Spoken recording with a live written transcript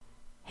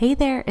Hey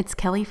there, it's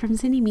Kelly from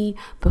Zynnyme.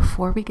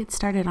 Before we get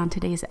started on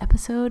today's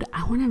episode,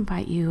 I want to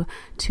invite you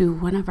to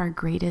one of our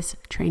greatest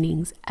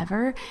trainings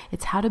ever.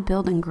 It's how to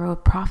build and grow a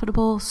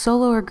profitable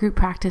solo or group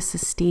practice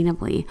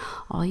sustainably.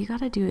 All you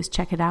got to do is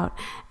check it out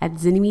at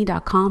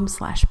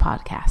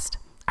zynnyme.com/podcast.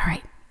 All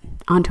right,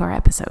 on to our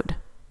episode.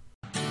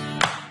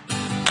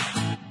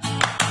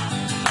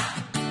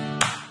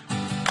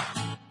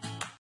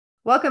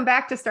 Welcome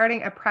back to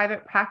Starting a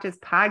Private Practice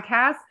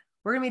podcast.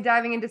 We're going to be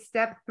diving into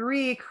step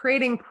 3,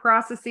 creating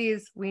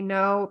processes. We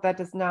know that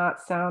does not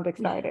sound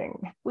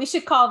exciting. We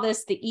should call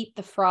this the eat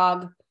the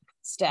frog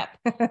step.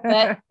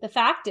 But the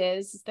fact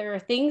is, there are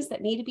things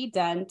that need to be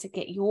done to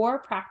get your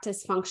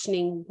practice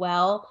functioning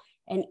well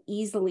and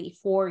easily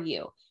for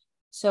you.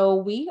 So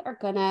we are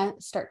going to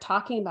start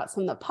talking about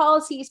some of the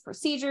policies,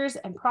 procedures,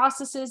 and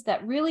processes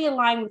that really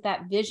align with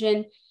that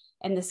vision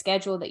and the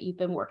schedule that you've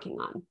been working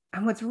on.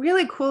 And what's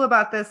really cool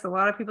about this, a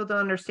lot of people don't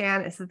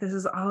understand, is that this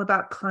is all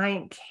about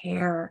client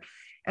care.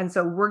 And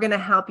so we're going to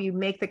help you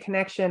make the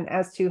connection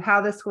as to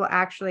how this will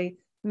actually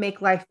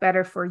make life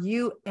better for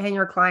you and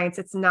your clients.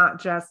 It's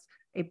not just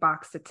a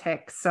box to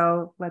tick.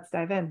 So let's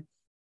dive in.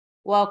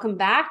 Welcome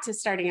back to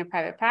Starting a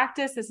Private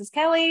Practice. This is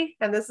Kelly.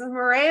 And this is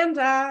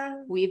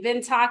Miranda. We've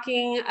been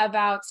talking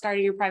about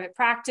starting your private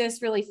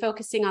practice, really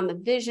focusing on the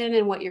vision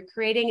and what you're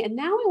creating. And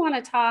now we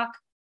want to talk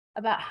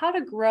about how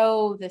to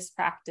grow this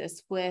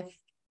practice with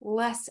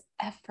less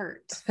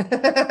effort. Doesn't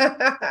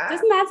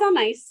that sound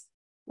nice?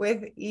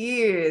 With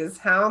ease.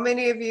 How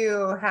many of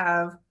you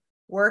have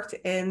worked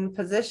in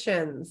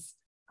positions,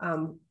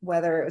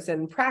 whether it was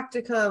in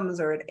practicums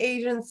or at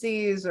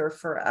agencies or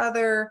for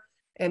other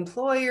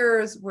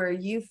employers, where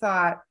you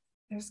thought,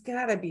 there's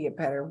got to be a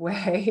better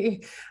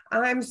way.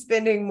 I'm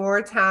spending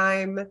more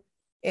time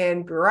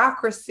in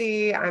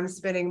bureaucracy. I'm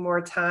spending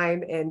more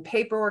time in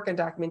paperwork and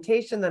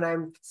documentation than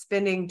I'm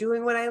spending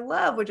doing what I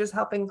love, which is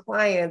helping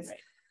clients. Right.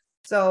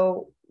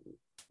 So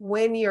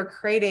when you're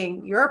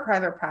creating your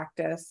private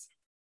practice,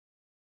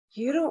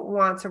 you don't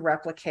want to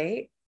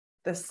replicate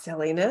the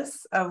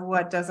silliness of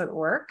what doesn't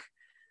work.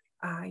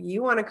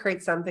 You want to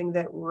create something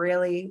that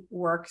really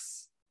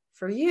works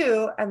for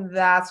you. And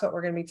that's what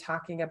we're going to be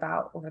talking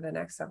about over the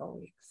next several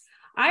weeks.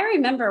 I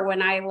remember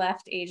when I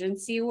left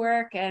agency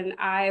work and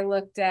I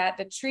looked at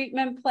the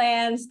treatment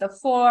plans, the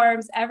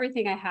forms,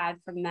 everything I had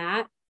from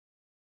that.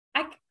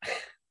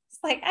 It's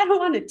like, I don't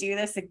want to do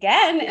this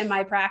again in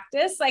my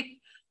practice. Like,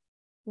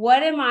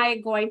 what am I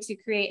going to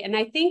create? And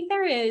I think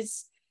there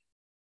is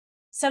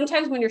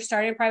sometimes when you're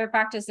starting a private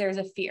practice, there's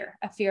a fear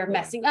of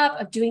messing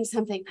up, of doing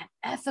something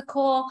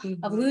unethical,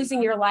 of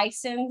losing your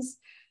license.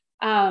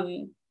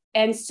 And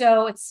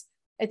so it's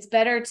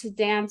better to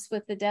dance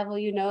with the devil,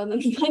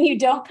 than when you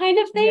don't, kind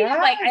of thing. Yes.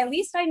 Like, at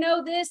least I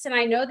know this, and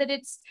I know that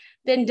it's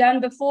been done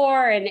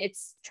before and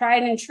it's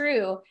tried and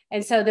true.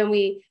 And so then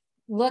we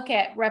look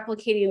at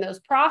replicating those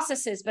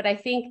processes. But I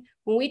think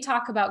when we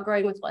talk about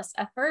growing with less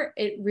effort,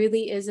 it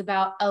really is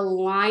about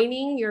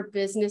aligning your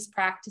business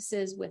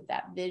practices with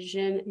that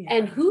vision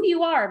and who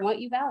you are and what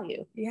you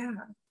value. Yeah.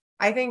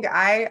 I think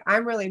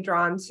I'm really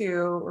drawn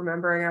to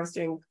remembering I was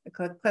doing a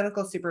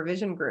clinical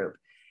supervision group.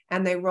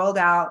 And they rolled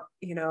out,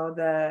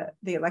 the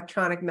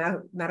electronic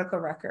medical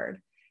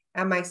record.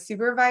 And my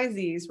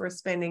supervisees were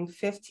spending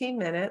 15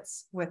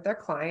 minutes with their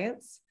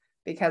clients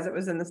because it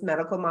was in this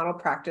medical model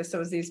practice. So it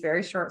was these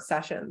very short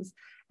sessions.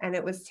 And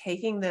it was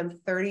taking them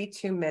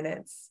 32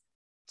 minutes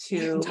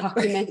to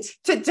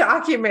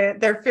document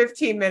their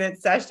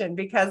 15-minute session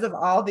because of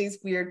all these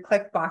weird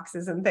click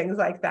boxes and things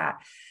like that.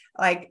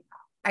 Like,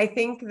 I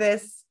think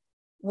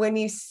when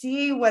you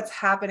see what's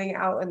happening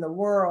out in the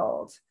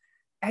world,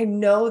 I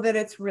know that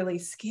it's really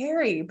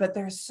scary, but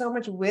there's so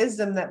much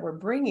wisdom that we're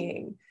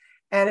bringing.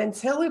 And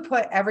until we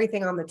put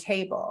everything on the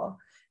table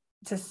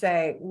to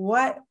say,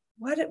 what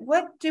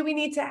do we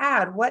need to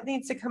add? What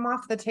needs to come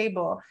off the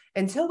table?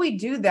 Until we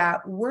do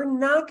that, we're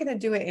not going to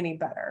do it any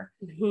better.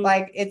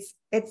 Like, it's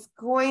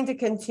going to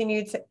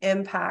continue to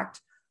impact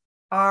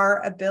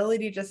our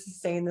ability to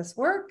sustain this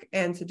work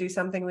and to do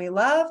something we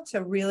love,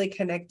 to really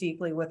connect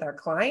deeply with our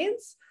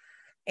clients.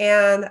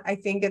 And I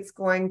think it's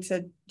going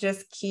to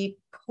just keep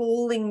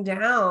pulling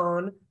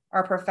down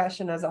our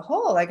profession as a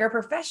whole. Like, our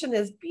profession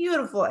is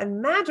beautiful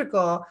and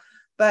magical,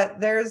 but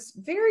there's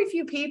very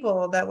few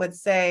people that would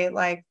say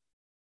like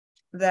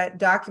that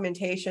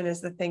documentation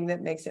is the thing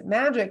that makes it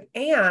magic.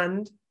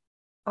 And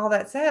all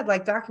that said,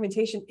 like,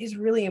 documentation is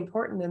really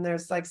important, and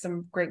there's like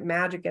some great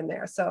magic in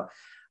there. So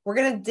we're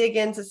going to dig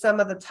into some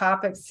of the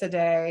topics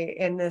today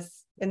in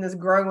this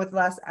growing with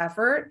less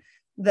effort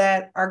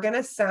that are going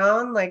to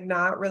sound like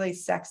not really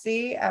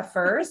sexy at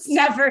first.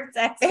 Never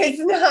sexy. It's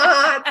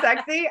not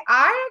sexy.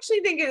 I actually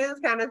think it is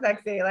kind of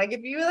sexy. Like,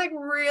 if you like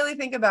really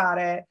think about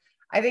it,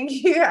 I think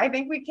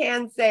we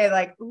can say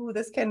like, ooh,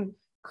 this can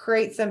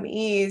create some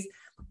ease,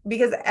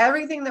 because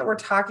everything that we're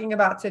talking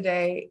about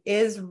today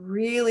is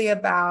really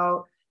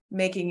about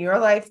making your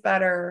life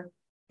better.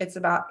 It's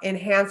about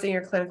enhancing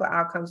your clinical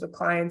outcomes with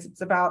clients.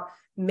 It's about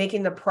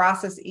making the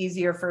process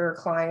easier for your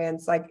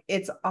clients. Like,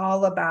 it's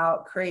all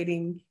about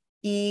creating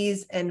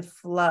ease and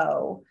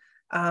flow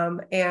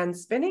and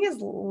spending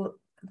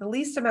the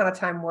least amount of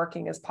time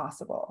working as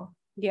possible.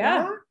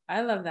 Yeah,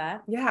 I love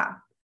that. Yeah.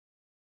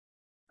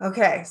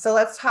 Okay, so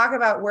let's talk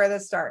about where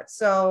this starts.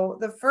 So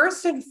the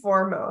first and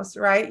foremost,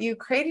 right? You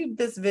created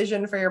this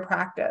vision for your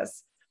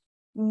practice.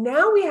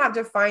 Now we have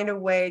to find a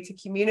way to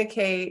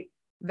communicate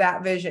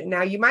that vision.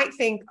 Now you might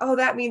think, oh,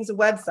 that means a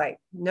website.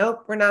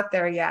 Nope, we're not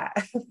there yet.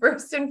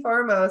 First and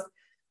foremost,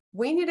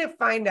 we need to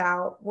find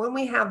out when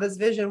we have this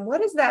vision,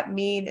 what does that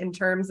mean in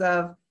terms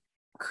of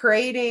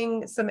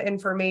creating some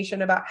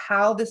information about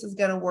how this is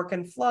going to work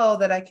and flow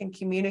that I can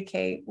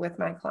communicate with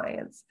my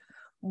clients.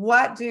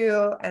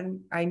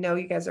 And I know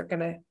you guys are going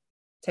to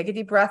take a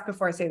deep breath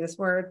before I say this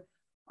word,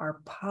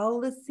 our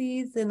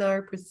policies and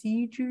our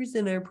procedures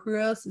and our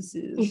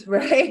processes,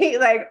 right?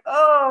 Like,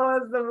 oh,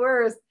 it's the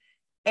worst.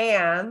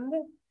 And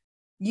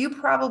you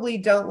probably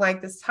don't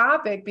like this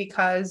topic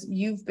because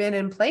you've been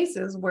in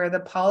places where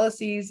the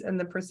policies and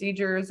the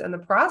procedures and the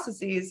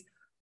processes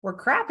were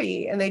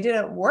crappy and they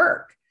didn't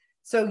work.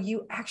 So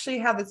you actually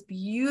have this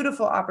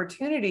beautiful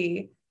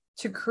opportunity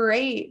to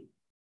create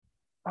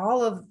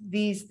all of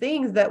these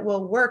things that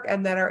will work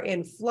and that are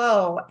in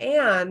flow.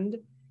 And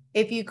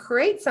if you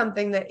create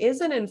something that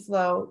isn't in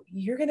flow,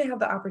 you're going to have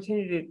the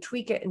opportunity to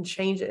tweak it and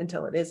change it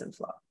until it is in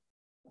flow.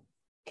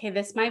 Okay,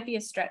 this might be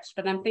a stretch,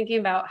 but I'm thinking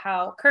about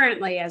how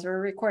currently, as we're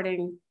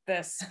recording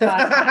this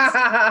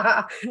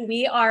podcast,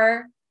 we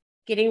are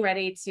getting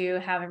ready to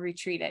have a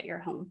retreat at your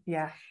home.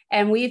 Yeah.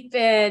 And we've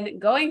been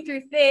going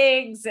through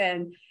things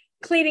and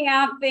cleaning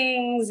out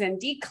things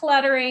and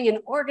decluttering and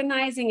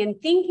organizing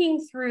and thinking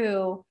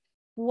through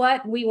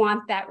what we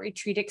want that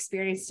retreat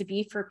experience to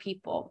be for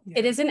people. Yeah.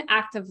 It is an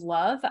act of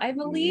love, I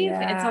believe.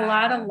 Yeah. It's a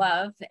lot of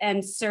love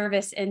and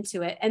service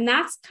into it. And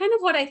that's kind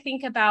of what I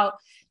think about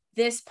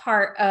this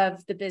part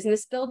of the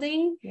business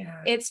building.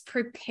 Yeah. It's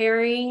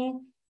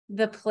preparing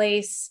the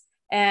place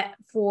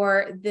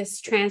for this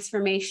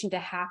transformation to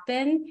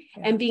happen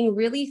and being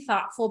really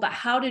thoughtful about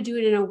how to do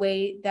it in a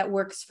way that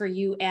works for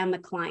you and the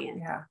client.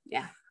 Yeah.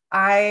 Yeah.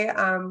 I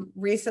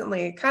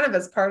recently, kind of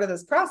as part of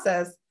this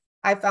process,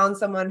 I found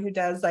someone who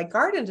does like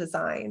garden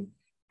design,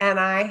 and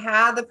I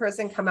had the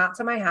person come out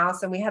to my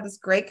house and we had this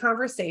great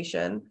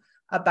conversation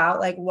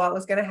about like what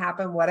was going to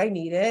happen, what I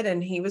needed.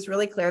 And he was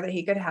really clear that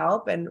he could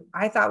help. And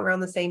I thought we were on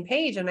the same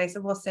page. And I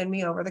said, well, send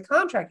me over the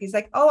contract. He's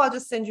like, oh, I'll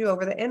just send you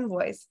over the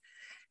invoice.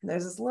 And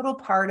there's this little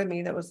part of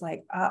me that was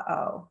like,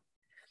 uh-oh,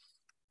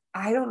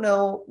 I don't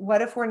know.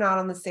 What if we're not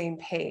on the same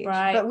page?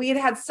 Right. But we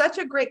had such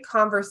a great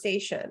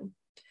conversation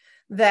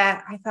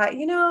that I thought,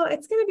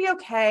 it's going to be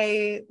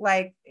okay.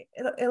 Like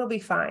it'll be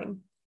fine.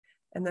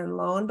 And then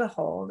lo and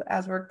behold,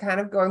 as we're kind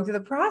of going through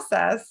the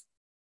process,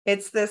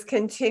 it's this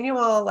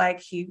continual, like,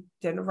 he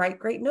didn't write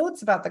great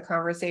notes about the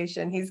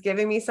conversation. He's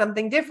giving me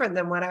something different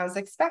than what I was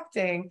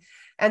expecting.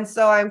 And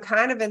so I'm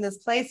kind of in this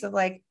place of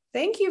like,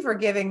 thank you for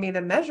giving me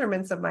the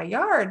measurements of my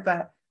yard,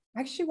 but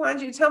I actually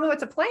wanted you to tell me what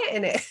to plant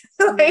in it.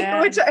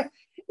 Which I,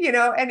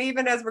 and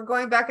even as we're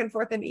going back and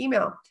forth in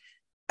email.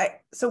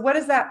 So what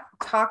does that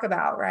talk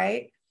about,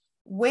 right?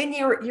 When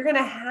you're going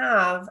to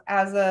have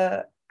as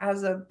a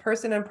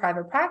person in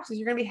private practice,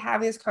 you're going to be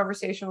having this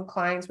conversation with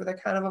clients where they're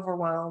kind of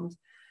overwhelmed.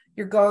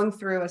 You're going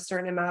through a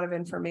certain amount of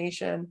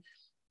information.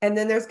 And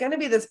then there's going to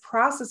be this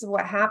process of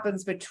what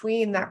happens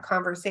between that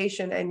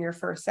conversation and your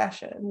first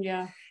session.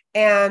 Yeah.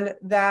 And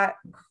that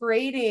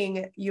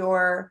creating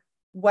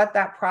what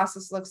that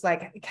process looks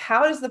like.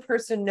 How does the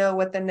person know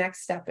what the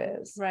next step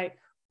is? Right.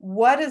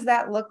 What does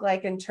that look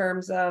like in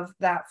terms of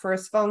that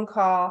first phone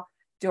call?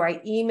 Do I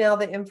email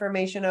the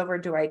information over?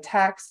 Do I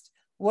text?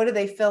 What do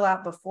they fill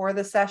out before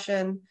the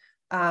session?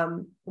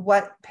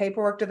 What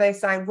paperwork do they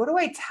sign? What do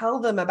I tell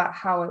them about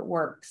how it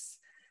works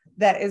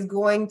that is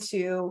going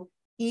to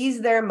ease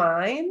their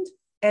mind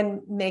and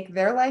make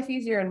their life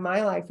easier and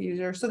my life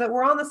easier so that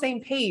we're on the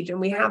same page and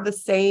we have the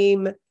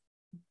same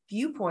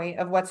viewpoint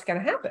of what's going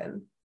to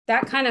happen?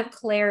 That kind of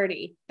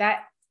clarity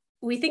that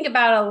we think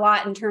about a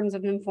lot in terms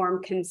of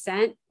informed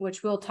consent,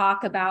 which we'll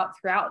talk about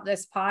throughout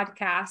this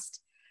podcast,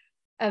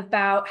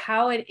 about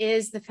how it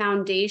is the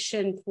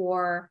foundation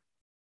for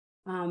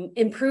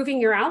improving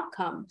your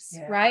outcomes,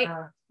 right?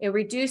 It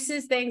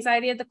reduces the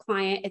anxiety of the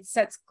client. It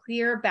sets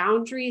clear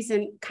boundaries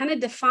and kind of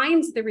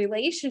defines the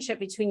relationship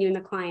between you and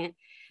the client.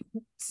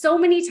 So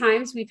many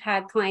times we've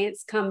had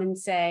clients come and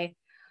say,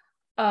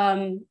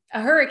 a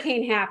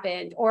hurricane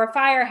happened or a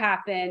fire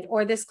happened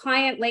or this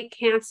client late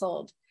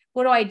canceled.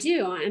 What do I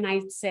do? And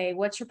I say,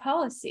 what's your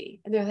policy?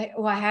 And they're like,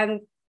 well, I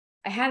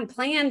hadn't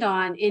planned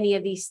on any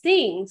of these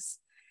things.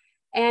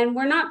 And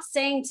we're not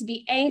saying to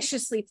be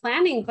anxiously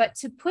planning, but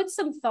to put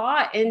some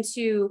thought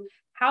into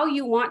how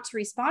you want to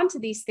respond to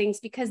these things,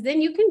 because then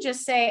you can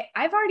just say,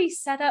 I've already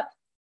set up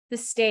the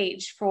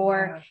stage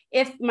for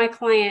if my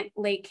client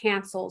late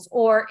cancels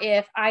or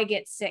if I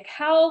get sick,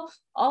 how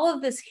all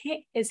of this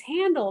is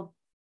handled.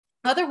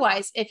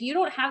 Otherwise, if you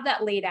don't have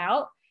that laid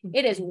out,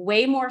 it is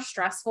way more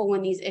stressful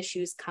when these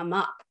issues come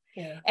up.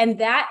 Yeah. And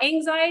that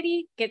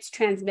anxiety gets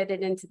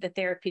transmitted into the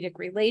therapeutic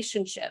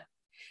relationship.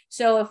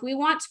 So if we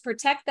want to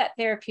protect that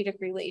therapeutic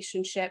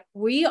relationship,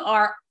 we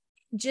are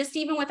just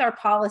even with our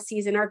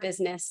policies in our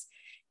business,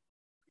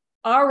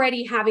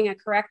 already having a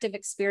corrective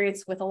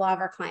experience with a lot of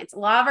our clients. A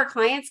lot of our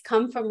clients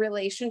come from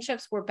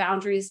relationships where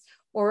boundaries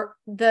or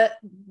the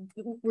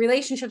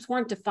relationships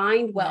weren't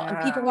defined well,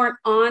 and people weren't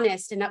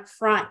honest and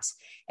upfront.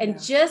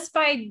 And just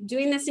by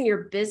doing this in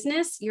your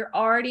business, you're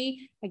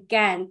already,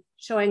 again,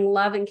 showing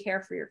love and care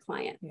for your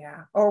client.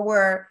 Yeah. Or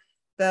where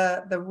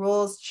the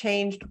rules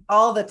changed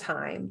all the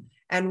time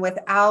and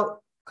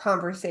without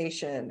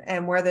conversation,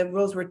 and where the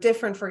rules were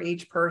different for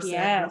each person,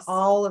 and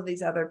all of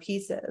these other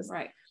pieces.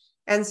 Right.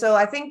 And so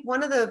I think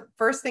one of the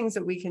first things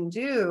that we can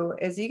do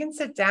is you can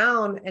sit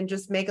down and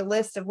just make a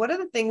list of what are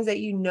the things that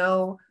you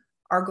know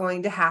are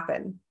going to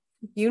happen.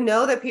 You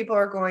know that people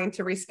are going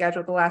to reschedule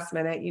at the last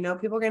minute. You know,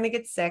 people are going to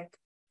get sick.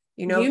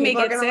 You know,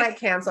 people are going to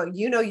cancel.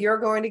 You know, you're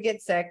going to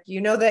get sick. You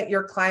know that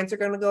your clients are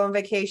going to go on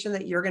vacation,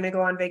 that you're going to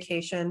go on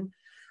vacation.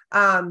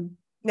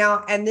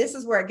 Now, and this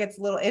is where it gets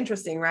a little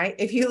interesting, right?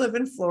 If you live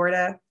in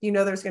Florida, you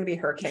know there's going to be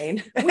a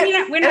hurricane. We're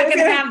not going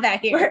to have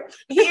that here.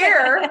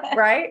 Here,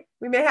 right?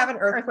 We may have an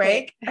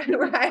earthquake,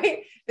 right?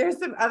 There's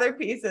some other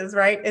pieces,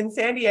 right? In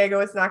San Diego,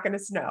 it's not going to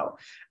snow.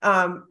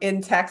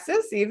 In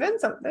Texas, even,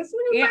 so there's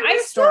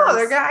ice storms.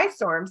 There are ice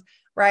storms,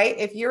 right?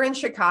 If you're in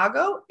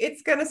Chicago,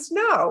 it's going to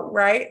snow,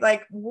 right?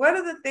 Like, what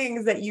are the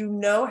things that you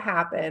know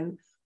happen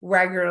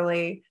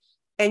regularly,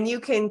 and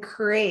you can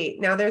create?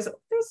 Now, there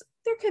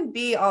can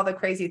be all the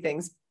crazy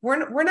things.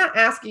 We're not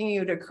asking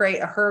you to create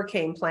a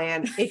hurricane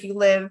plan if you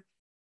live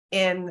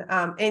in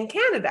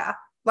Canada.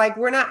 Like,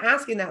 we're not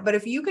asking that. But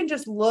if you can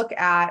just look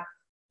at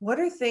what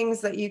are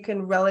things that you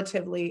can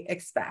relatively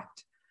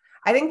expect.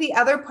 I think the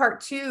other part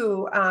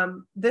too,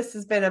 this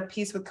has been a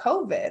piece with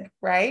COVID,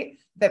 right?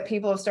 That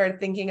people have started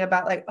thinking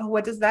about, like, oh,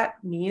 what does that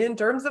mean in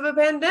terms of a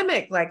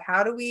pandemic? Like,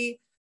 how do we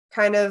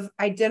kind of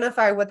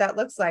identify what that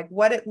looks like?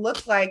 What it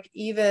looks like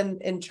even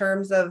in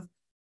terms of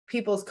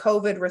people's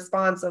COVID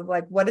response of,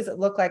 like, what does it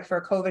look like for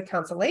a COVID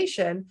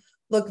cancellation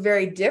look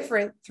very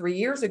different 3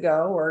 years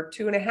ago or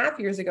 2.5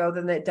 years ago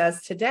than it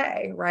does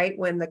today, right?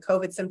 When the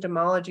COVID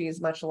symptomology is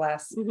much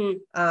less,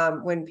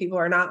 when people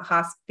are not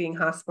being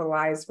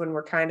hospitalized, when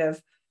we're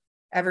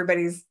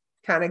everybody's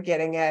kind of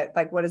getting at,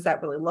 like, what does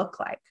that really look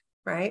like,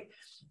 right?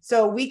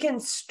 So we can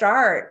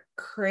start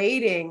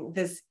creating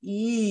this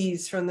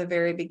ease from the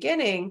very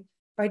beginning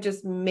by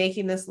just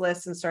making this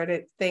list and start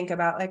to think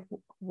about, like,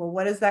 well,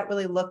 what does that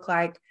really look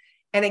like?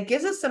 And it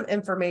gives us some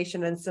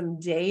information and some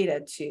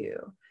data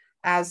too,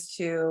 as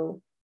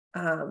to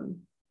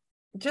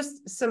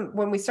just some,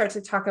 when we start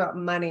to talk about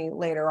money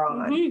later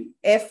on.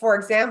 If, for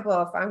example,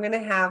 if I'm going to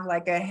have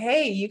like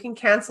hey, you can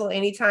cancel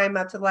anytime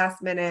up to the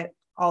last minute,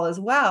 all is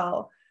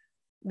well,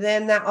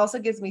 then that also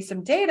gives me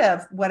some data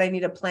of what I need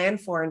to plan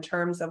for in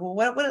terms of, well,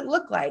 what would it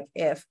look like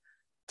if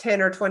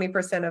 10 or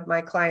 20% of my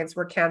clients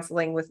were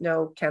canceling with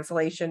no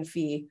cancellation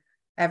fee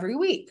every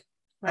week?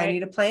 Right. I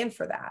need a plan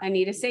for that. I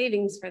need a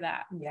savings for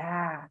that.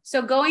 Yeah.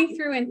 So going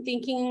through and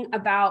thinking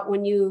about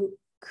when you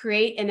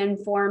create an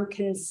informed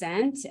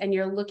consent and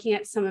you're looking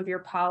at some of your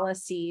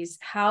policies,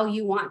 how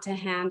you want to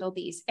handle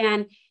these,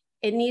 and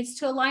it needs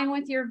to align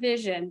with your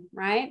vision,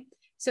 right?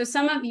 So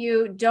some of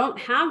you don't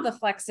have the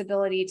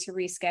flexibility to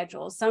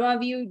reschedule. Some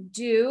of you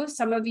do.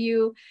 Some of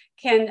you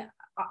can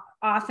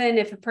often,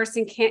 if a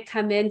person can't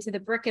come into the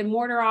brick and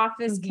mortar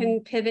office,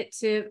 can pivot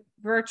to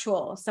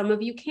virtual. Some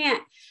of you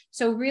can't.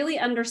 So really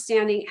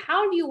understanding,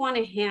 how do you want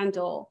to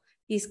handle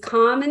these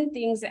common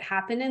things that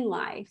happen in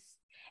life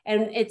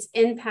and its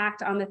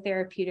impact on the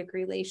therapeutic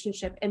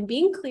relationship, and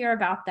being clear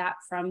about that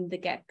from the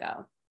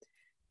get-go.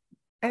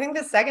 I think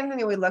the second thing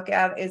that we look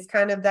at is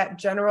kind of that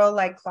general,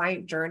 like,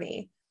 client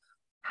journey.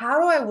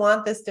 How do I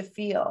want this to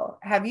feel?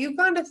 Have you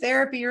gone to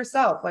therapy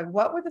yourself? Like,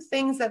 what were the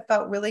things that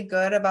felt really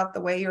good about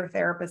the way your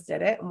therapist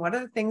did it? And what are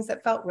the things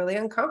that felt really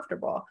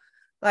uncomfortable?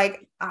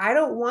 Like, I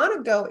don't want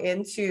to go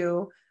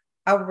into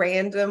a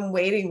random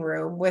waiting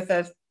room with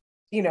an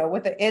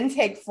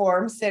intake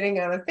form sitting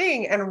on a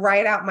thing and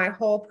write out my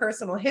whole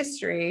personal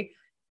history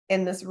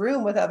in this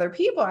room with other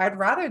people. I'd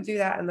rather do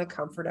that in the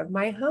comfort of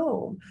my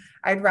home.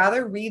 I'd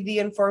rather read the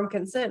informed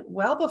consent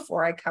well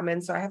before I come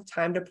in, so I have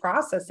time to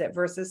process it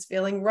versus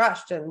feeling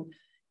rushed and,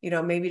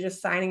 maybe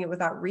just signing it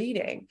without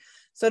reading.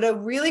 So to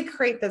really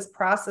create this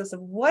process of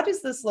what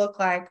does this look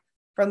like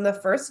from the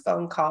first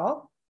phone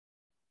call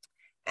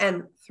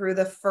and through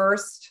the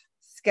first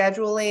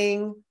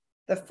scheduling,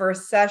 the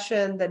first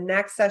session, the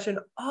next session,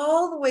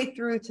 all the way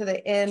through to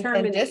the end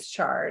and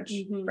discharge,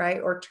 right?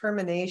 Or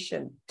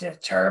termination,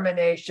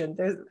 determination.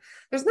 There's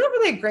not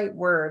really a great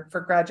word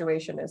for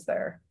graduation, is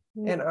there,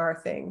 in our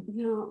thing?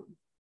 No.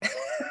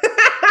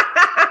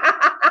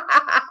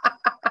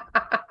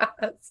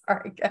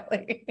 Sorry,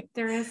 Kelly.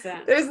 There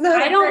isn't. There's not.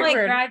 I don't like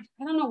I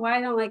don't know why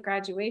I don't like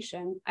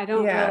graduation. I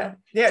don't. Yeah.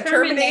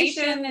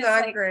 Termination is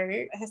not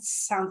great. It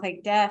sounds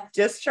like death.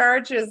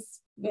 Discharge is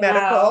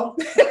medical.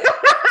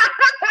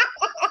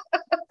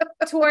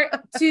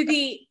 To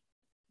the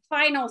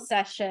final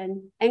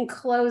session and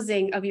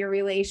closing of your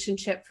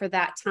relationship for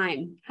that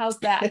time? How's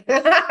that?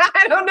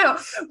 I don't know.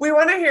 We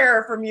want to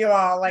hear from you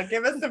all. Like,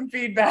 give us some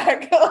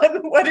feedback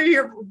on what are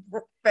your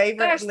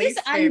favorite, Gosh, least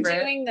this favorite.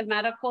 undoing the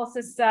medical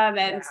system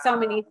and so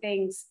many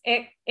things.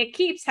 It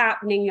keeps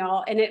happening,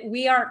 y'all. And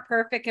we aren't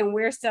perfect and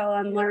we're still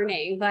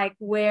unlearning. Like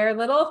where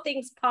little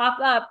things pop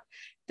up,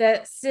 the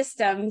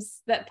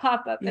systems that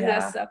pop up in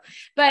us. So,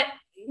 but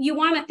you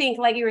want to think,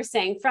 like you were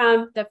saying,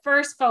 from the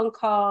first phone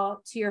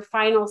call to your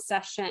final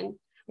session.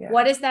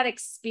 What is that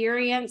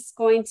experience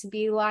going to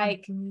be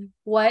like?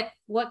 What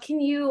can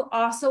you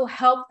also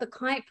help the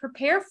client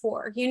prepare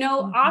for?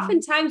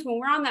 Oftentimes when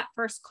we're on that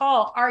first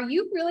call, are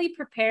you really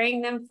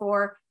preparing them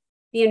for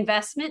the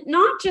investment?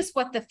 Not just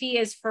what the fee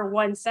is for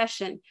one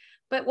session,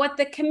 but what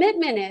the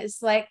commitment is.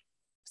 Like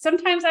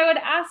sometimes I would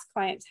ask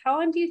clients, how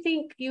long do you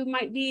think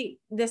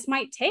this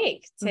might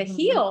take to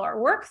heal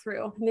or work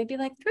through? And they'd be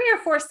like 3 or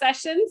 4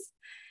 sessions.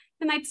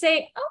 And I'd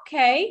say,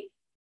 okay.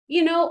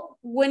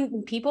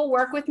 When people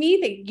work with me,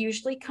 they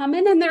usually come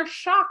in and they're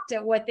shocked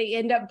at what they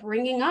end up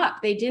bringing up.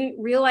 They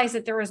didn't realize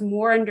that there was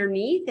more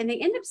underneath, and they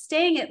end up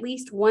staying at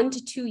least 1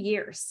 to 2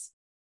 years.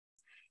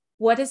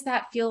 What does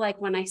that feel like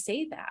when I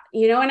say that?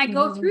 And I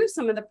go through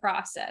some of the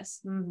process.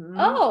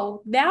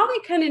 Oh, now they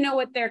kind of know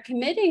what they're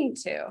committing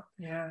to.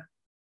 Yeah.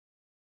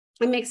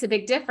 It makes a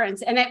big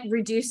difference, and it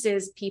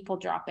reduces people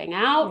dropping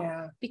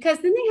out because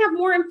then they have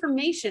more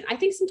information. I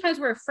think sometimes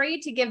we're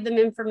afraid to give them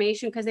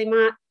information because they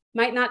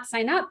might not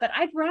sign up, but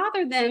I'd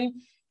rather them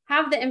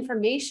have the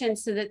information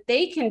so that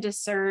they can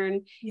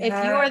discern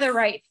if you're the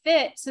right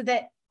fit, so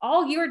that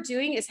all you're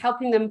doing is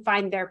helping them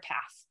find their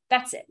path.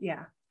 That's it.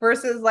 Yeah.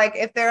 Versus like,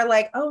 if they're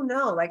like, oh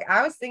no, like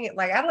I was thinking,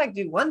 like, I'd like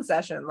to do one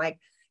session, like,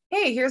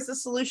 hey, here's the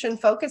solution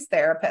focused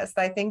therapist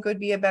I think would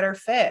be a better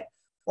fit.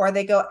 Or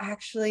they go,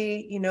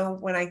 actually,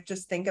 when I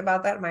just think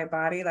about that in my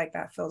body, like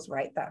that feels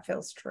right. That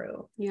feels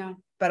true. Yeah.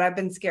 But I've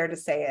been scared to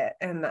say it.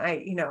 And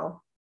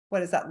what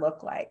does that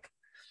look like?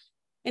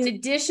 In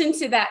addition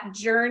to that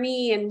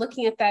journey and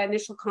looking at that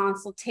initial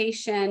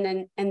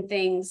consultation and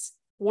things,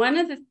 one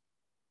of the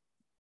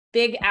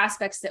big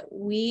aspects that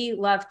we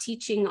love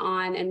teaching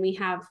on, and we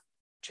have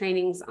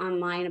trainings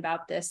online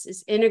about this,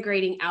 is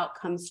integrating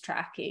outcomes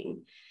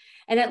tracking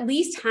and at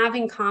least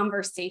having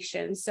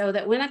conversations so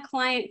that when a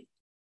client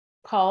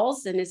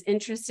calls and is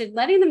interested,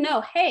 letting them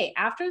know, hey,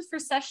 after the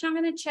first session, I'm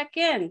going to check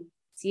in,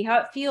 see how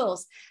it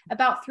feels.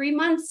 About 3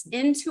 months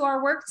into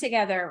our work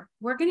together,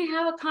 we're going to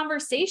have a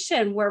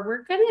conversation where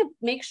we're going to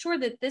make sure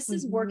that this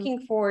is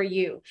working for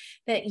you,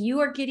 that you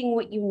are getting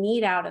what you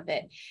need out of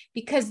it,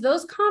 because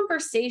those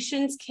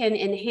conversations can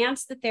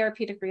enhance the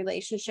therapeutic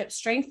relationship,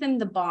 strengthen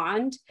the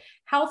bond.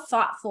 How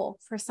thoughtful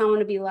for someone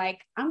to be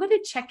like, I'm going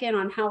to check in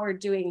on how we're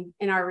doing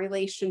in our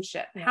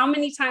relationship. How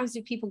many times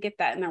do people get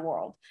that in their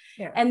world?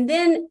 And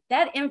then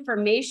that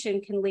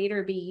information can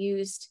later be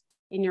used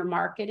in your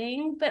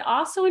marketing, but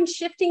also in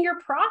shifting your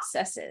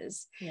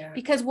processes,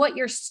 because what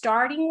you're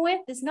starting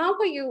with is not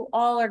what you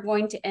all are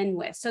going to end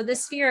with. So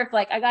this fear of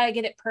like, I got to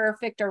get it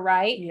perfect or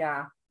right.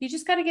 You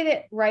just got to get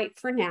it right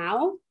for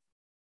now.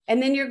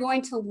 And then you're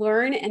going to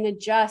learn and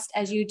adjust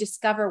as you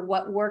discover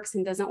what works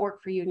and doesn't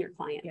work for you and your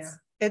clients.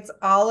 It's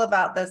all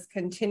about this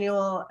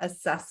continual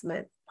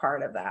assessment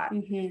part of that.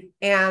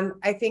 And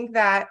I think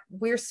that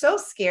we're so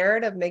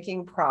scared of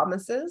making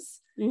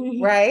promises,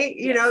 right?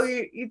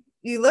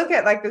 You look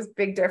at like this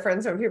big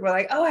difference when people are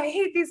like, oh, I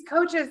hate these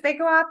coaches. They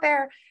go out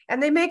there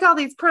and they make all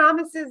these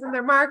promises in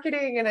their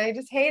marketing, and I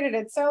just hate it.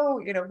 It's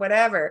so,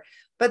 whatever.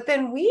 But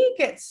then we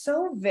get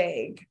so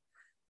vague,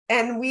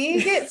 and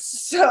we get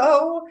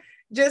so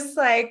just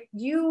like,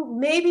 you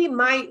maybe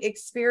might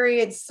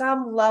experience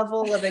some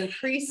level of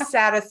increased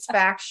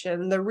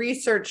satisfaction. The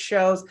research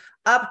shows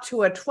up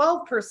to a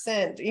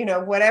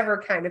 12%,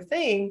 whatever kind of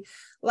thing,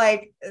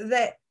 like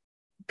that.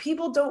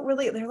 People don't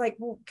really, they're like,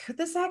 well, could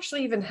this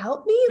actually even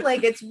help me?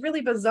 Like, it's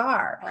really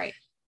bizarre. Right.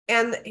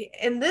 And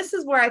this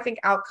is where I think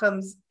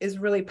outcomes is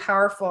really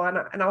powerful.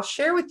 And I'll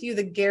share with you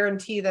the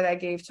guarantee that I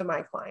gave to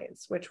my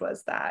clients, which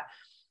was that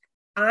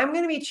I'm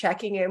going to be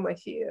checking in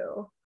with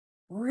you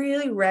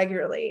really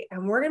regularly.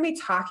 And we're going to be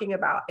talking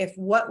about if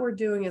what we're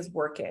doing is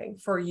working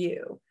for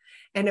you.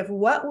 And if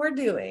what we're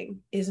doing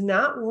is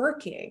not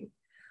working,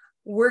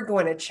 we're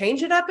going to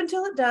change it up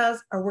until it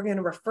does, or we're going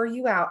to refer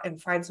you out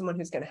and find someone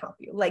who's going to help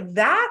you. Like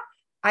that,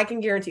 I can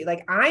guarantee,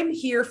 like I'm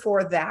here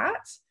for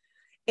that.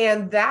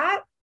 And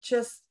that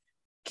just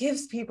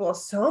gives people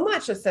so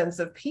much a sense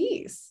of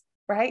peace,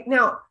 right?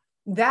 Now,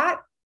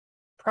 that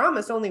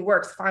promise only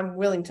works if I'm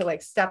willing to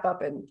like step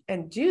up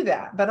and do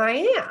that. But I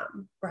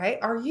am, right?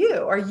 Are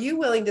you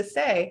willing to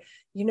say,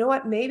 you know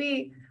what,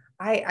 maybe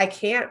I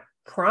can't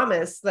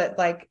promise that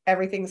like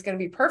everything's going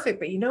to be perfect,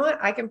 but you know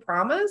what, I can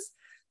promise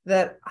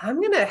that I'm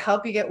going to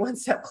help you get 1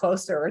 step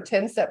closer or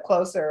 10 step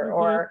closer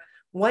or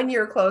 1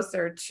 year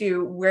closer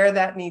to where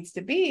that needs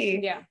to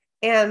be.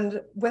 And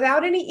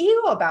without any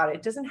ego about it.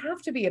 It doesn't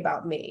have to be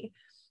about me.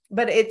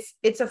 But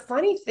it's a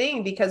funny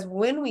thing, because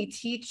when we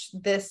teach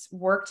this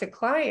work to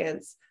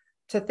clients,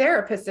 to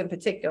therapists in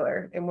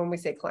particular, and when we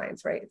say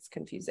clients, right, it's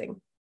confusing.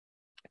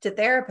 to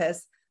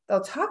therapists,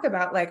 they'll talk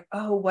about like,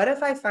 oh, what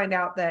if I find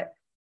out that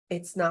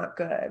it's not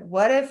good?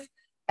 What if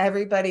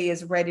everybody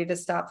is ready to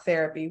stop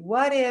therapy?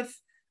 What if,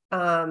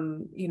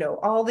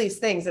 all these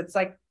things? It's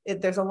like,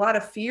 there's a lot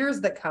of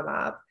fears that come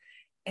up,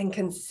 and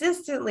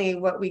consistently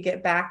what we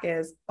get back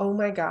is, oh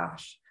my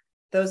gosh,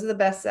 those are the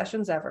best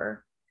sessions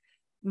ever.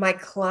 My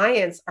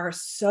clients are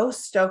so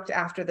stoked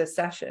after this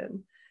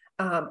session.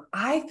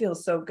 I feel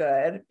so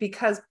good,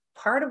 because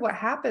part of what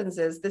happens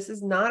is this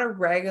is not a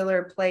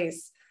regular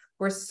place.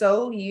 We're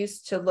so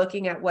used to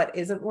looking at what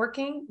isn't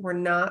working. We're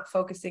not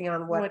focusing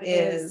on what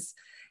is.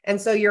 And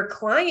so your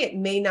client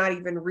may not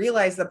even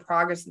realize the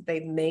progress that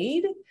they've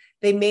made.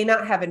 They may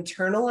not have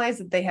internalized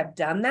that they have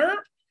done that.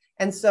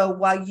 And so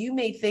while you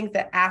may think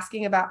that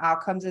asking about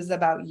outcomes is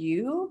about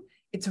you,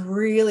 it's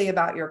really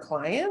about your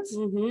clients.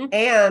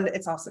 And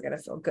it's also going to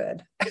feel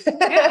good.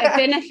 Yeah, it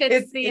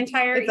benefits the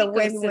entire it's a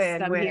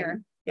ecosystem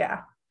here.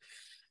 Yeah.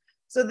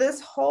 So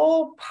this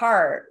whole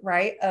part,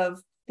 right,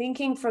 of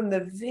thinking from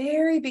the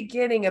very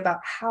beginning about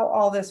how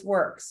all this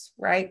works,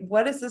 right?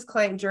 What is this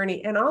client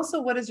journey? And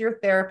also, what is your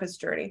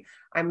therapist journey?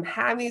 I'm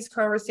having these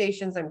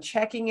conversations, I'm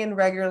checking in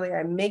regularly,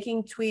 I'm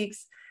making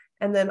tweaks.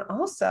 And then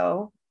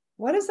also,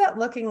 what is that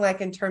looking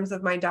like in terms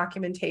of my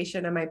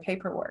documentation and my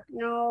paperwork?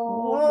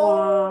 No.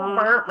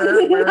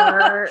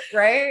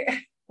 Right?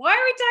 Why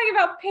are we talking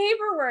about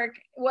paperwork?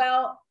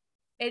 Well,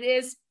 it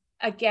is,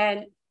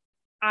 again,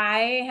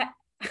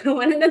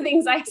 one of the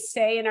things I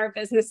say in our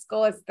business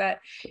school is that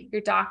your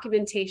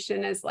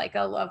documentation is like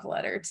a love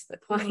letter to the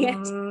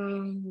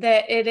client,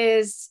 that it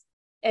is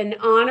an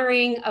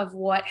honoring of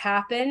what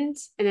happened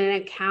and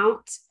an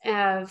account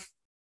of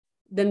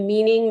the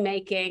meaning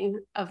making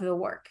of the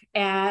work.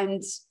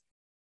 And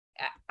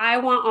I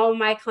want all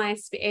my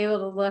clients to be able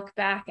to look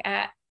back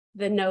at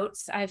the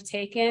notes I've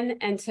taken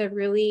and to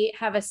really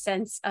have a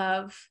sense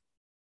of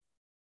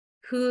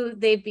who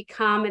they've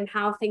become and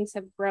how things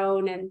have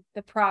grown and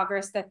the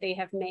progress that they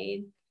have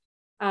made.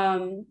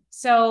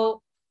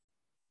 So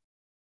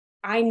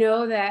I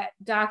know that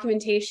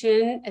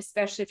documentation,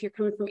 especially if you're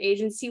coming from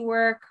agency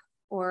work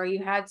or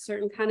you had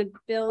certain kind of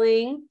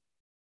billing,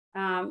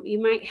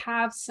 you might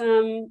have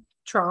some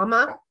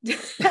trauma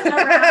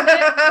around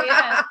it.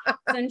 Yeah,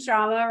 some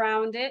trauma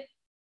around it.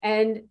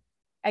 And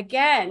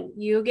again,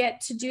 you get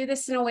to do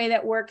this in a way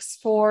that works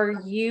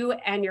for you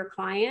and your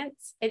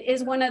clients. It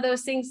is one of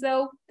those things,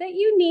 though, that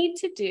you need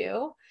to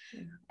do.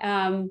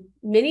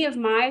 Many of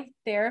my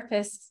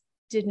therapists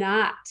did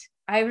not.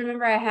 I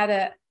remember I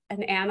had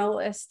an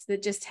analyst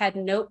that just had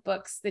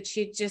notebooks that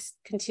she'd just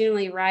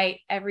continually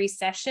write every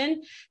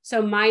session.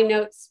 So my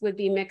notes would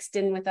be mixed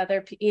in with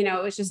other,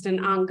 it was just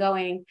an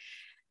ongoing.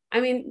 I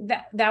mean,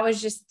 that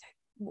was just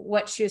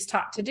what she was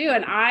taught to do.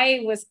 And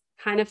I was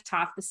kind of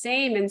taught the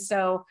same. And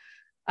so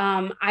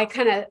I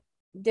kind of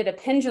did a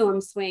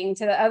pendulum swing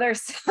to the other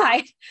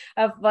side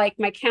of like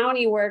my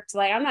county work to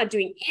like, I'm not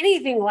doing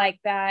anything like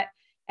that.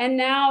 And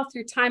now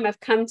through time, I've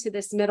come to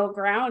this middle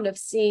ground of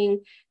seeing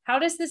how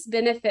does this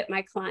benefit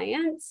my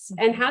clients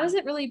and how does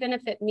it really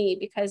benefit me?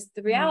 Because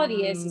the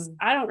reality is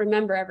I don't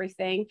remember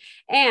everything.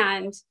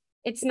 And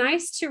it's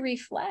nice to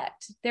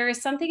reflect. There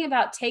is something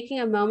about taking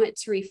a moment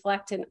to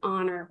reflect and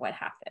honor what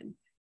happened.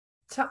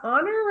 To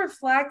honor,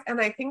 reflect, and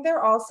I think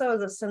there also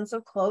is a sense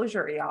of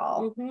closure,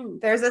 y'all.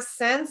 There's a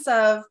sense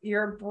of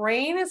your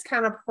brain is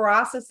kind of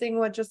processing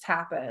what just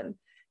happened,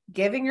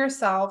 giving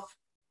yourself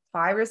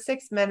 5 or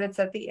 6 minutes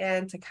at the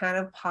end to kind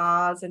of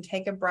pause and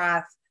take a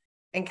breath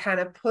and kind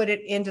of put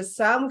it into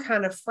some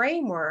kind of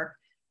framework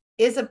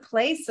is a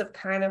place of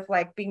kind of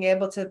like being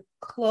able to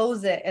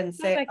close it and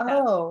say,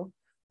 oh,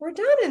 we're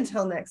done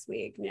until next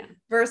week. Yeah.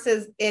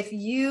 Versus if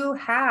you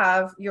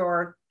have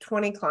your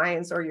 20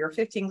 clients or your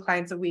 15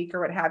 clients a week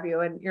or what have you,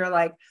 and you're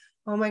like,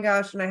 oh my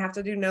gosh, and I have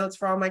to do notes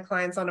for all my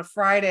clients on a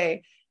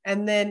Friday.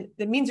 And then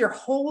it means you're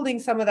holding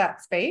some of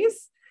that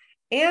space.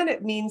 And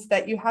it means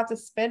that you have to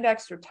spend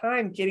extra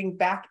time getting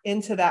back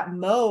into that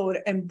mode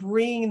and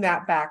bringing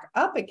that back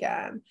up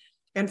again.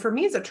 And for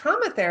me as a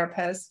trauma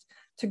therapist,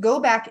 to go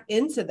back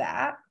into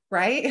that,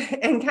 right,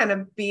 and kind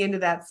of be into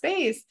that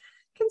space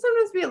can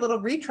sometimes be a little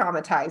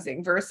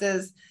re-traumatizing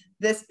versus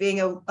this being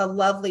a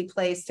lovely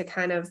place to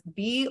kind of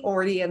be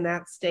already in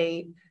that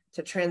state,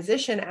 to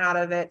transition out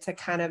of it, to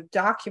kind of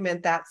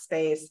document that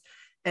space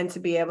and to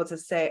be able to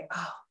say,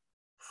 oh,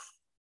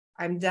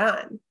 I'm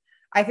done.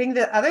 I think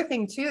the other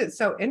thing too, that's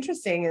so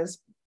interesting is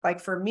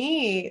like for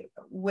me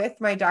with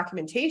my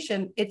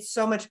documentation, it's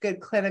so much good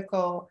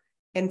clinical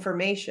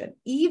information.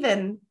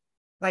 Even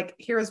like,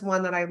 here's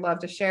one that I love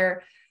to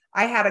share.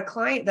 I had a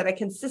client that I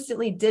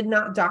consistently did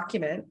not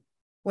document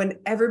when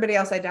everybody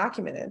else I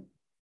documented.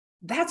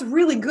 That's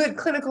really good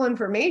clinical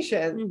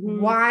information.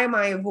 Why am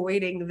I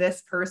avoiding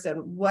this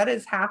person? What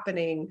is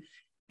happening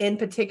in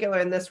particular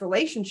in this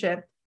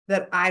relationship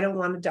that I don't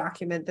want to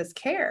document this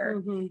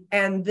care?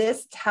 And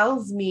this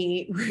tells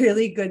me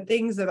really good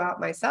things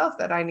about myself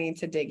that I need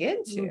to dig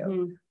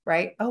into,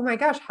 right? Oh my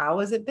gosh,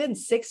 how has it been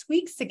 6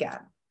 weeks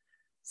together?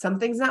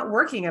 Something's not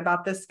working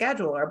about this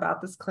schedule or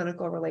about this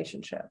clinical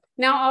relationship.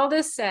 Now, all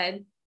this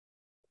said,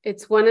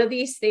 it's one of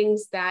these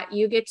things that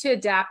you get to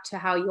adapt to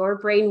how your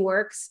brain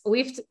works.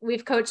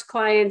 We've coached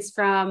clients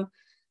from,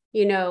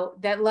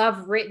 that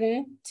love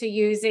written to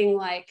using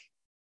like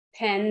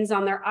pens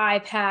on their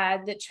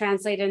iPad that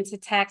translate into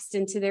text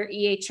into their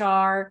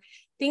EHR,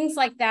 things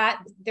like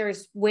that.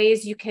 There's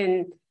ways you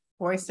can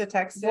voice to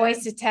text.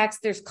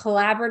 There's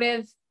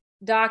collaborative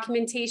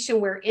documentation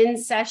where in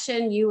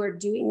session you are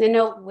doing the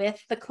note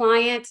with the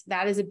client.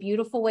 That is a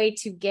beautiful way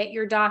to get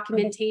your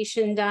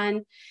documentation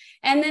done.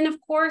 And then of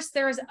course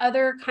there's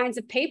other kinds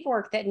of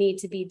paperwork that need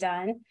to be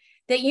done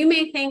that you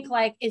may think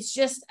like it's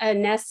just a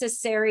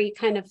necessary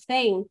kind of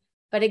thing.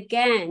 But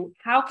again,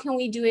 how can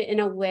we do it in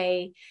a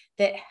way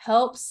that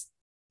helps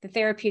the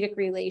therapeutic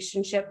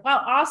relationship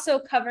while also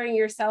covering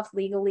yourself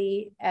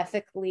legally,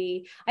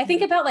 ethically? I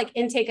think about like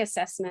intake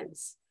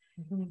assessments.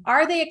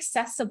 Are they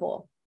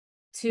accessible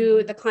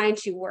to the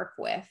clients you work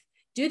with?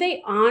 Do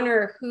they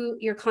honor who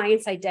your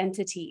clients'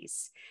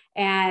 identities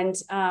and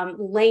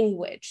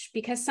language?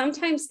 Because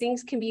sometimes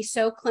things can be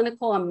so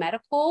clinical and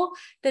medical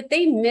that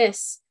they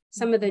miss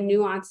some of the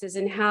nuances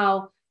in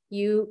how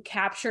you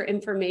capture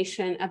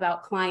information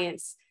about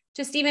clients.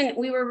 Just even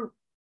we were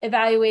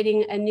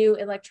evaluating a new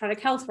electronic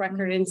health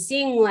record and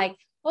seeing like,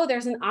 oh,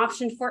 there's an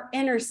option for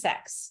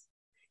intersex,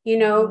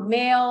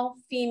 male,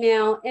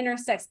 female,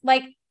 intersex,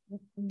 like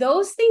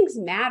those things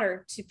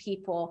matter to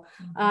people,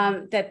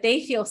 that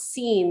they feel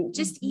seen.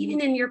 Just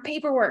even in your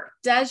paperwork,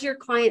 does your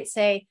client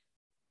say,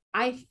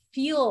 I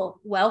feel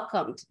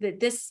welcomed, that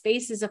this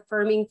space is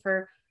affirming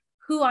for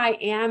who I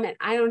am, and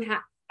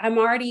I'm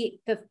already,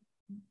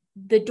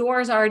 the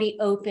door's already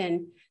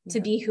open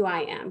to be who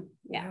I am.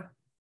 Yeah.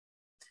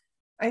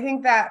 I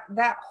think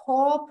that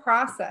whole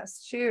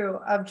process too,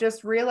 of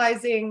just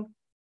realizing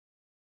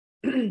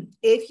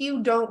if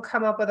you don't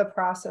come up with a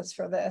process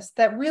for this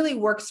that really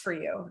works for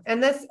you,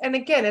 and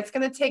again, it's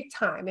going to take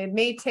time. It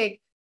may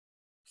take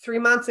 3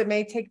 months, it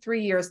may take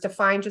 3 years to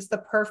find just the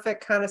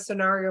perfect kind of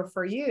scenario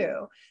for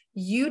you.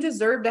 You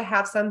deserve to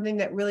have something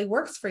that really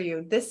works for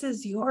you. This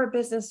is your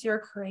business you're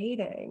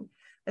creating,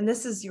 and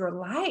this is your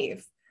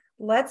life.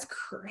 Let's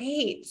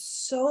create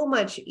so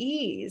much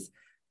ease,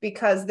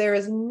 because there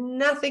is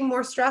nothing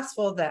more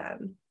stressful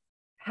than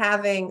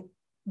having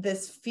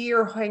this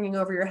fear hanging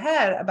over your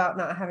head about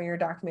not having your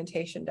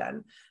documentation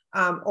done,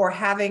 or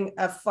having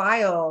a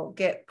file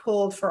get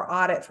pulled for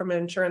audit from an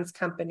insurance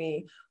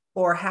company,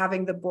 or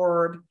having the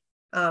board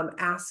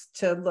asked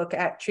to look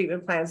at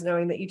treatment plans,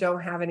 knowing that you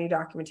don't have any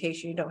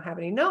documentation, you don't have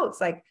any notes.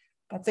 Like,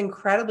 that's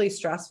incredibly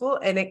stressful,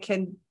 and it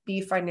can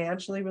be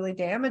financially really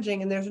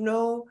damaging. And there's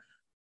no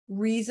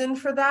reason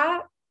for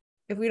that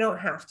if we don't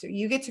have to.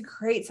 You get to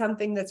create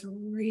something that's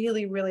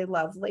really, really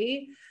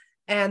lovely,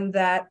 and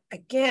that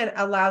let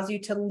allows you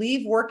to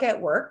leave work at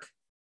work.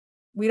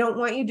 We don't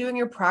want you doing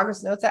your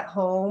progress notes at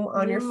home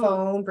on your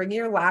phone, bringing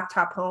your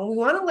laptop home. We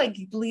want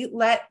to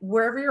let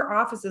wherever your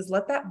office is,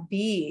 let that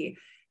be,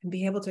 and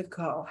be able to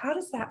go, how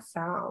does that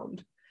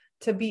sound?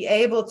 To be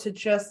able to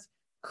just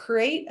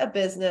create a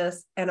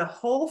business and a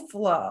whole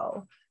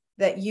flow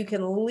that you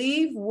can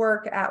leave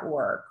work at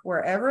work,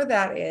 wherever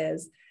that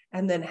is,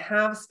 and then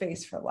have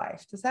space for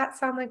life. Does that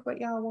sound like what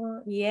y'all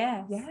want?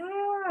 Yes.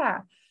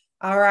 Yeah.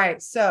 All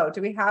right. So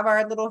do we have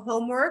our little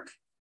homework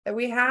that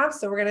we have?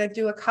 So we're going to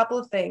do a couple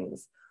of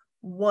things.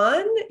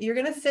 One, you're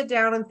going to sit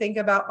down and think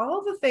about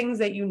all the things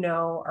that you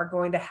know are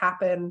going to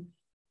happen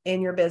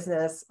in your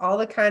business, all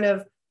the kind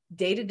of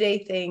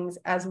day-to-day things,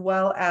 as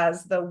well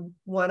as the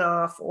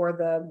one-off or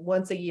the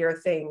once a year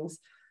things,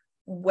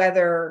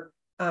 whether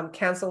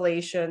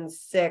cancellations,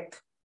 sick,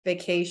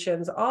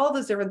 vacations, all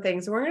those different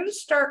things. And we're going to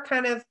start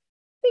kind of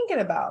thinking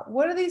about,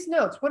 what are these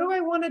notes? What do I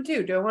want to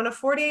do? Do I want a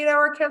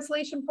 48-hour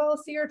cancellation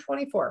policy or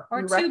 24?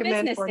 Or 2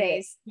 business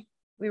days?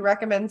 We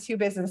recommend 2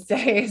 business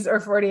days or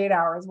 48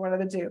 hours, one of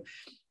the two.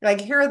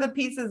 Like, here are the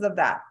pieces of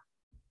that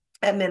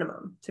at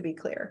minimum, to be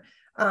clear.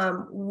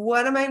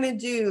 What am I going to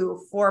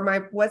do for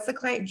what's the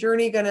client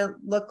journey going to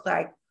look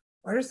like?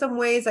 What are some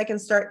ways I can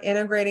start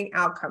integrating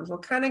outcomes?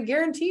 What kind of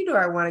guarantee do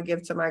I want to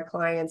give to my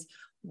clients?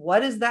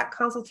 What is that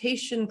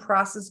consultation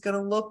process going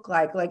to look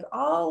like? Like,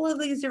 all of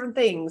these different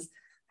things.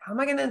 How am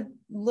I going to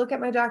look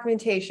at my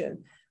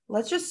documentation?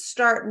 Let's just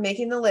start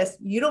making the list.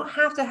 You don't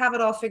have to have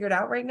it all figured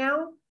out right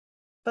now,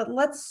 but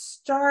let's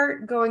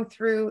start going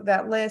through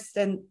that list.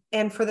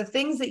 And for the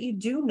things that you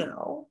do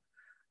know,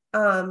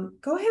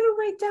 go ahead and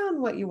write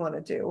down what you want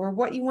to do or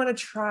what you want to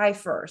try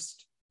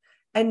first.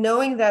 And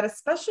knowing that,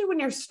 especially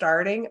when you're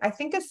starting, I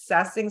think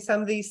assessing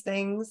some of these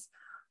things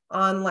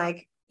on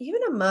like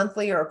even a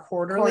monthly or a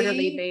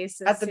quarterly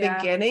basis at the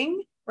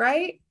beginning,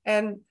 right?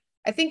 And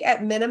I think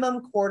at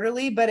minimum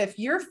quarterly, but if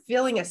you're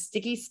feeling a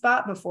sticky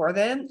spot before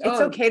then, it's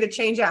okay to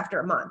change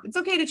after a month. It's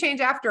okay to change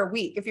after a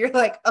week. If you're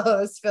like, oh,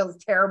 this feels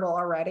terrible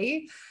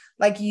already,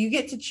 like, you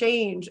get to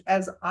change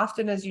as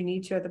often as you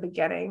need to at the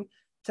beginning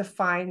to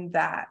find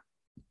that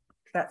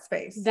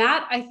space.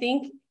 That, I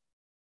think,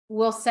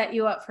 will set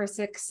you up for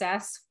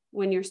success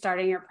when you're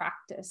starting your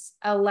practice,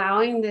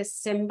 allowing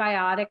this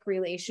symbiotic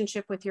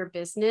relationship with your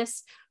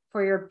business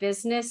for your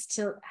business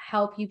to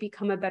help you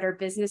become a better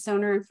business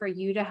owner and for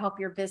you to help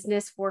your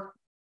business work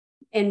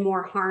in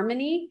more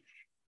harmony,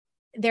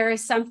 there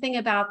is something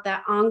about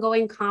that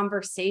ongoing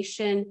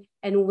conversation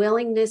and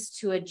willingness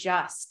to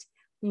adjust,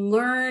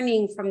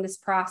 learning from this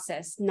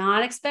process,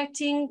 not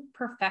expecting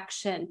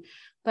perfection,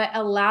 but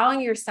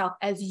allowing yourself,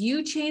 as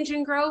you change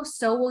and grow,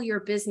 so will your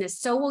business,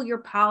 so will your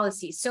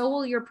policy, so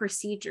will your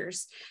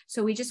procedures.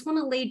 So we just want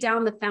to lay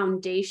down the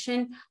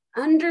foundation,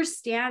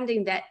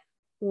 understanding that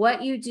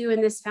what you do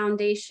in this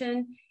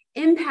foundation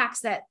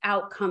impacts that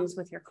outcomes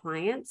with your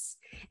clients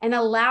and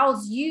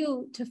allows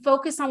you to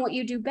focus on what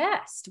you do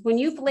best. When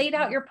you've laid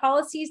out your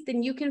policies,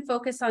 then you can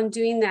focus on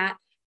doing that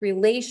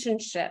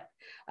relationship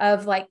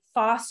of like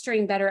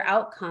fostering better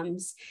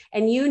outcomes.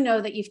 And you know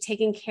that you've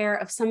taken care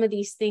of some of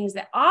these things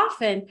that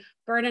often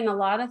burden a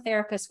lot of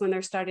therapists when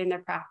they're starting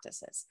their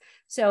practices.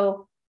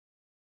 So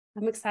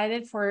I'm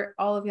excited for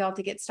all of y'all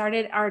to get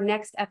started. Our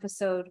next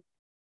episode,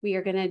 we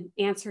are going to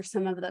answer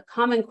some of the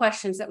common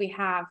questions that we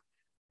have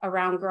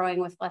around growing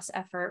with less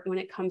effort when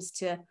it comes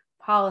to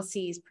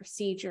policies,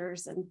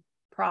 procedures, and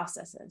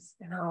processes.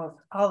 And all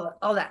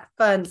that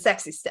fun,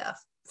 sexy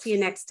stuff. See you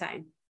next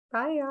time.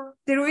 Bye, y'all.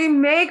 Did we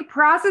make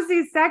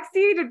processes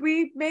sexy? Did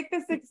we make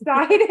this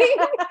exciting?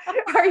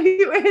 Are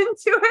you into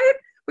it?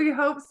 We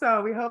hope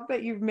so. We hope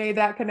that you've made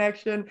that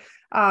connection.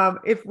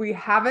 If we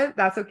haven't,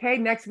 that's okay.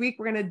 Next week,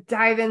 we're going to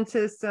dive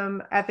into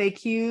some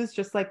FAQs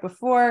just like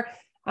before.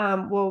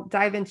 We'll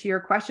dive into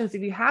your questions.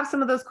 If you have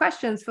some of those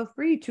questions, feel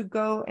free to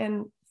go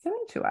and send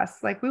them to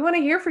us. Like, we want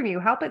to hear from you.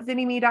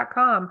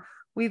 help@zinnyme.com.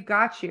 We've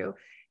got you.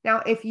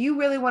 Now, if you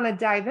really want to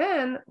dive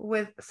in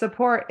with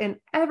support in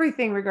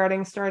everything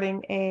regarding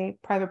starting a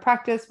private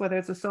practice, whether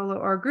it's a solo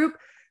or a group,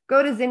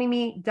 go to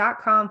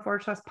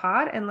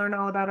zinnyme.com/pod and learn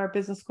all about our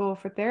business school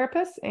for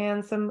therapists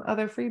and some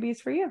other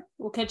freebies for you.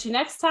 We'll catch you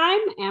next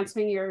time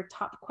answering your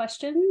top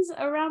questions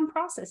around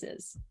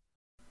processes.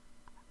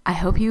 I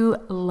hope you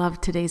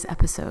loved today's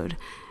episode.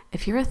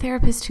 If you're a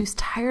therapist who's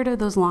tired of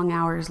those long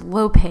hours,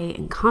 low pay,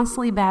 and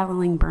constantly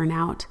battling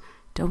burnout,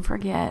 don't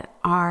forget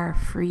our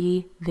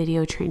free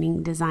video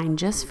training designed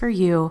just for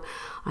you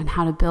on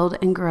how to build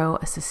and grow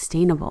a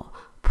sustainable,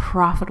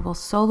 profitable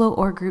solo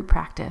or group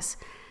practice.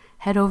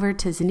 Head over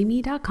to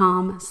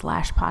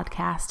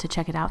zinnyme.com/podcast to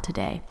check it out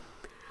today.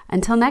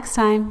 Until next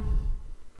time.